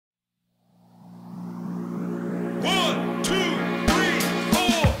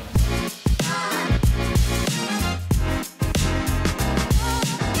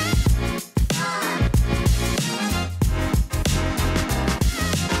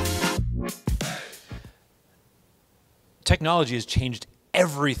technology has changed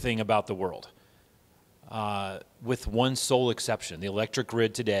everything about the world, with one sole exception. The electric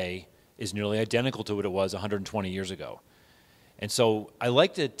grid today is nearly identical to what it was 120 years ago. And so I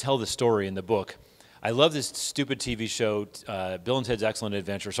like to tell the story in the book. I love this stupid TV show, Bill and Ted's Excellent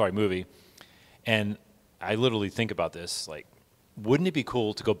Adventure, movie. And I literally think about this, like, wouldn't it be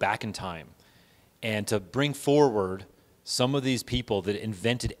cool to go back in time and to bring forward some of these people that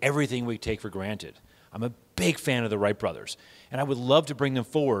invented everything we take for granted? I'm a big fan of the Wright brothers, and I would love to bring them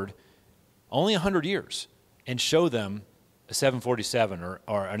forward only 100 years and show them a 747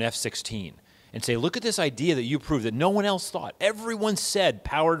 or an F-16 and say, look at this idea that you proved that no one else thought. Everyone said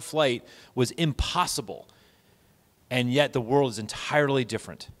powered flight was impossible, and yet the world is entirely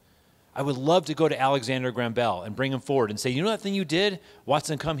different. I would love to go to Alexander Graham Bell and bring him forward and say, you know that thing you did?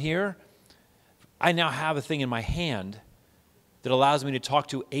 Watson, come here. I now have a thing in my hand that allows me to talk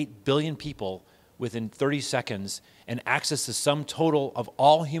to 8 billion people within 30 seconds and access the sum total of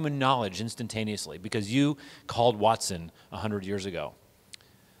all human knowledge instantaneously because you called Watson 100 years ago.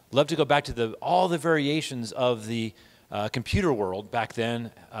 Love to go back to all the variations of the computer world back then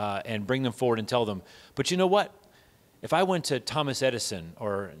and bring them forward and tell them, but you know what? If I went to Thomas Edison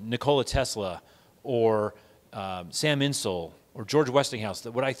or Nikola Tesla or Sam Insull or George Westinghouse,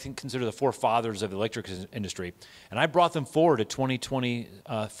 what I consider the forefathers of the electric industry, and I brought them forward to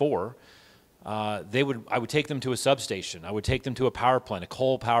 2024, I would take them to a substation. I would take them to a power plant, a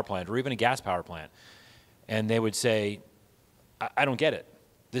coal power plant, or even a gas power plant. And they would say, I don't get it.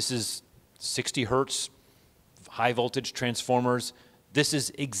 This is 60 hertz, high voltage transformers. This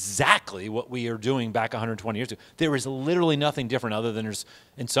is exactly what we are doing back 120 years ago. There is literally nothing different other than there's,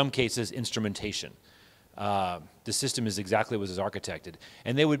 in some cases, instrumentation. The system is exactly what was architected.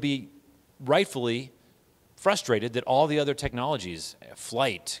 And they would be rightfully frustrated that all the other technologies,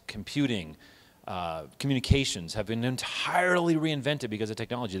 flight, computing, communications, have been entirely reinvented because of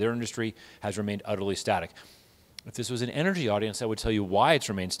technology. Their industry has remained utterly static. If this was an energy audience, I would tell you why it's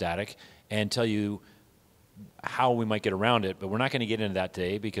remained static and tell you how we might get around it, but we're not going to get into that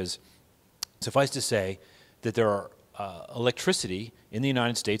today because suffice to say that there are electricity in the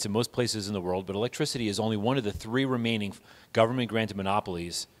United States and most places in the world, but electricity is only one of the 3 remaining government-granted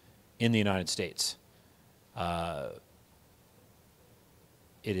monopolies in the United States. It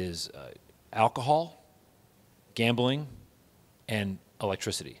is alcohol, gambling, and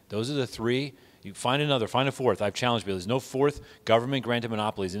electricity. Those are the 3. You find another, find a 4th. I've challenged people. There's no 4th government-granted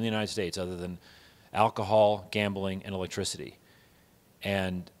monopolies in the United States other than alcohol, gambling, and electricity.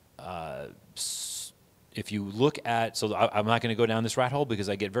 And if you look at, so I'm not going to go down this rat hole because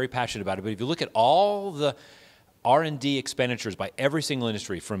I get very passionate about it, but if you look at all the R&D expenditures by every single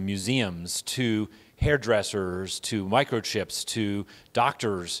industry, from museums to hairdressers to microchips to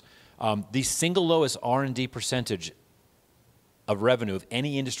doctors, the single lowest R&D percentage of revenue of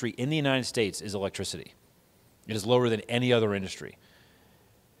any industry in the United States is electricity. It is lower than any other industry.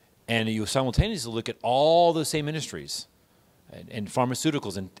 And you simultaneously look at all those same industries and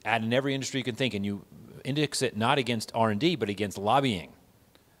pharmaceuticals and add in every industry you can think, and you index it not against R&D but against lobbying.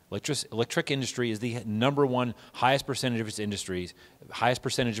 Electric industry is the #1 highest percentage of its industries, highest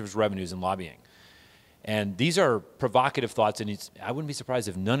percentage of its revenues in lobbying. And these are provocative thoughts, and I wouldn't be surprised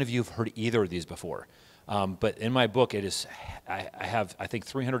if none of you have heard either of these before. But in my book, I have, I think,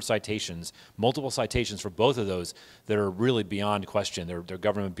 300 citations, multiple citations for both of those that are really beyond question. They're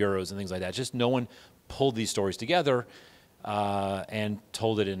government bureaus and things like that. Just no one pulled these stories together and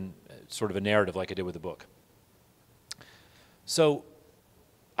told it in sort of a narrative like I did with the book. So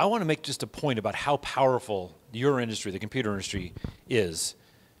I want to make just a point about how powerful your industry, the computer industry, is.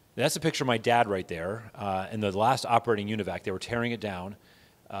 That's a picture of my dad right there. In the last operating UNIVAC, they were tearing it down.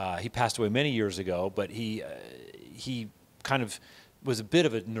 He passed away many years ago, but he kind of was a bit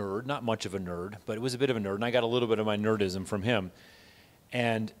of a nerd, not much of a nerd, but it was a bit of a nerd, and I got a little bit of my nerdism from him.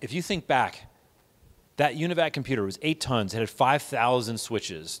 And if you think back, that UNIVAC computer was 8 tons, it had 5,000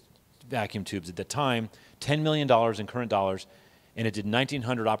 switches, vacuum tubes at the time, $10 million in current dollars, and it did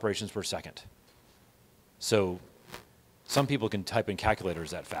 1,900 operations per second. So some people can type in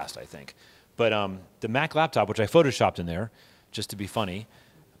calculators that fast, I think. But the Mac laptop, which I photoshopped in there, just to be funny,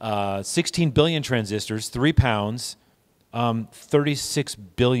 16 billion transistors, 3 pounds, 36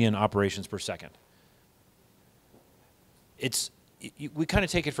 billion operations per second. We kind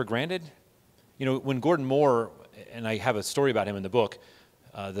of take it for granted. You know, when Gordon Moore, and I have a story about him in the book,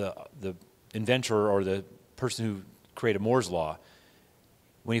 the inventor or the person who created Moore's law,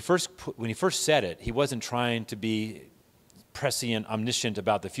 when he first said it, he wasn't trying to be prescient, omniscient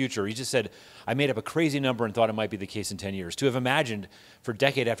about the future. He just said, I made up a crazy number and thought it might be the case in 10 years. To have imagined for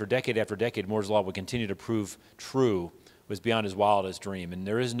decade after decade after decade Moore's law would continue to prove true was beyond his wildest dream. And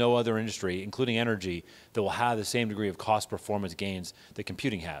there is no other industry, including energy, that will have the same degree of cost performance gains that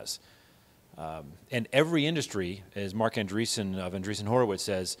computing has. And every industry, as Mark Andreessen of Andreessen Horowitz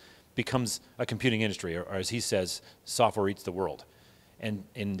says, becomes a computing industry, or as he says, software eats the world. And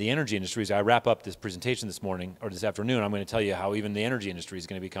in the energy industries, I wrap up this presentation this morning, or this afternoon, I'm going to tell you how even the energy industry is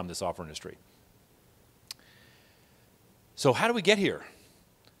going to become the software industry. So how do we get here?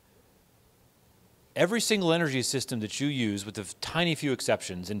 Every single energy system that you use, with a tiny few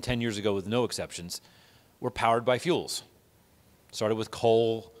exceptions, and 10 years ago with no exceptions, were powered by fuels. Started with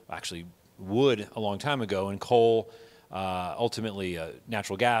coal, actually wood a long time ago, and coal, ultimately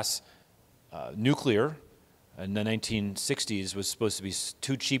natural gas, nuclear. In the 1960s was supposed to be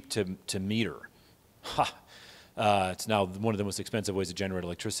too cheap to meter. It's now one of the most expensive ways to generate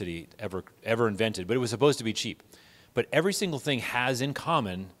electricity ever invented, but it was supposed to be cheap. But every single thing has in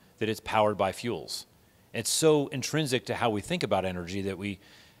common that it's powered by fuels. It's so intrinsic to how we think about energy that we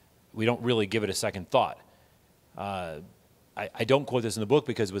don't really give it a second thought. I don't quote this in the book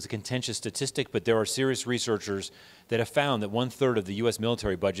because it was a contentious statistic, but there are serious researchers that have found that 1/3 of the U.S.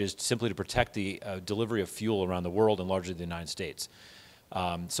 military budget is simply to protect the delivery of fuel around the world and largely the United States.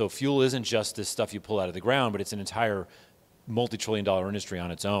 So fuel isn't just this stuff you pull out of the ground, but it's an entire multi-trillion-dollar industry on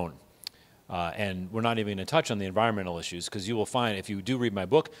its own. And we're not even going to touch on the environmental issues, because you will find, if you do read my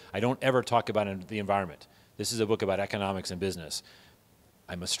book, I don't ever talk about the environment. This is a book about economics and business.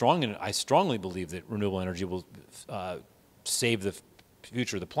 I strongly believe that renewable energy will save the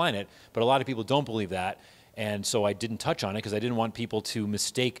future of the planet, but a lot of people don't believe that, and so I didn't touch on it because I didn't want people to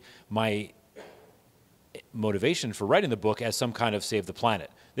mistake my motivation for writing the book as some kind of save the planet.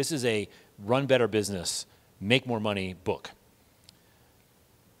 This is a run better business, make more money book.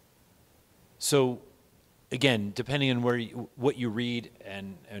 So again, depending on what you read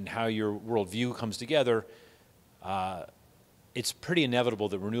and how your worldview comes together, it's pretty inevitable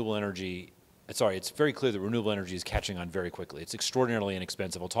that it's very clear that renewable energy is catching on very quickly. It's extraordinarily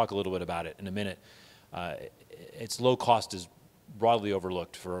inexpensive. I'll talk a little bit about it in a minute. Its low cost is broadly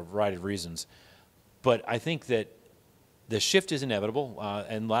overlooked for a variety of reasons. But I think that the shift is inevitable.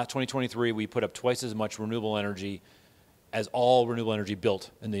 In 2023, we put up twice as much renewable energy as all renewable energy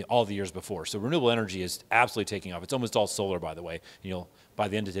built in all the years before. So renewable energy is absolutely taking off. It's almost all solar, by the way. By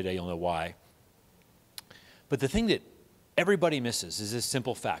the end of today, you'll know why. But the thing that everybody misses is this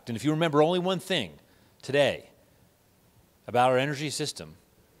simple fact. And if you remember only one thing today about our energy system,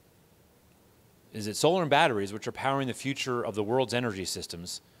 is that solar and batteries, which are powering the future of the world's energy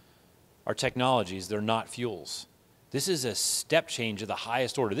systems, are technologies. They're not fuels. This is a step change of the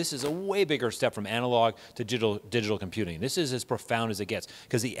highest order. This is a way bigger step from analog to digital computing. This is as profound as it gets,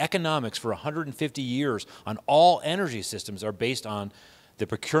 because the economics for 150 years on all energy systems are based on the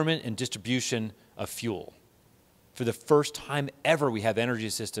procurement and distribution of fuel. For the first time ever, we have energy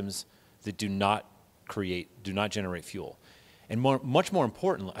systems that do not generate fuel. And much more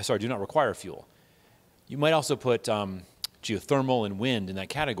importantly, do not require fuel. You might also put geothermal and wind in that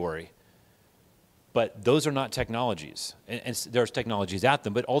category, but those are not technologies. And there's technologies at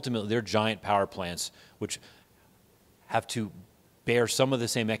them, but ultimately they're giant power plants which have to bear some of the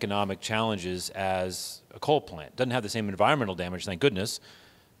same economic challenges as a coal plant. Doesn't have the same environmental damage, thank goodness,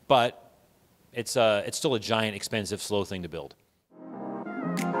 but it's still a giant, expensive, slow thing to build.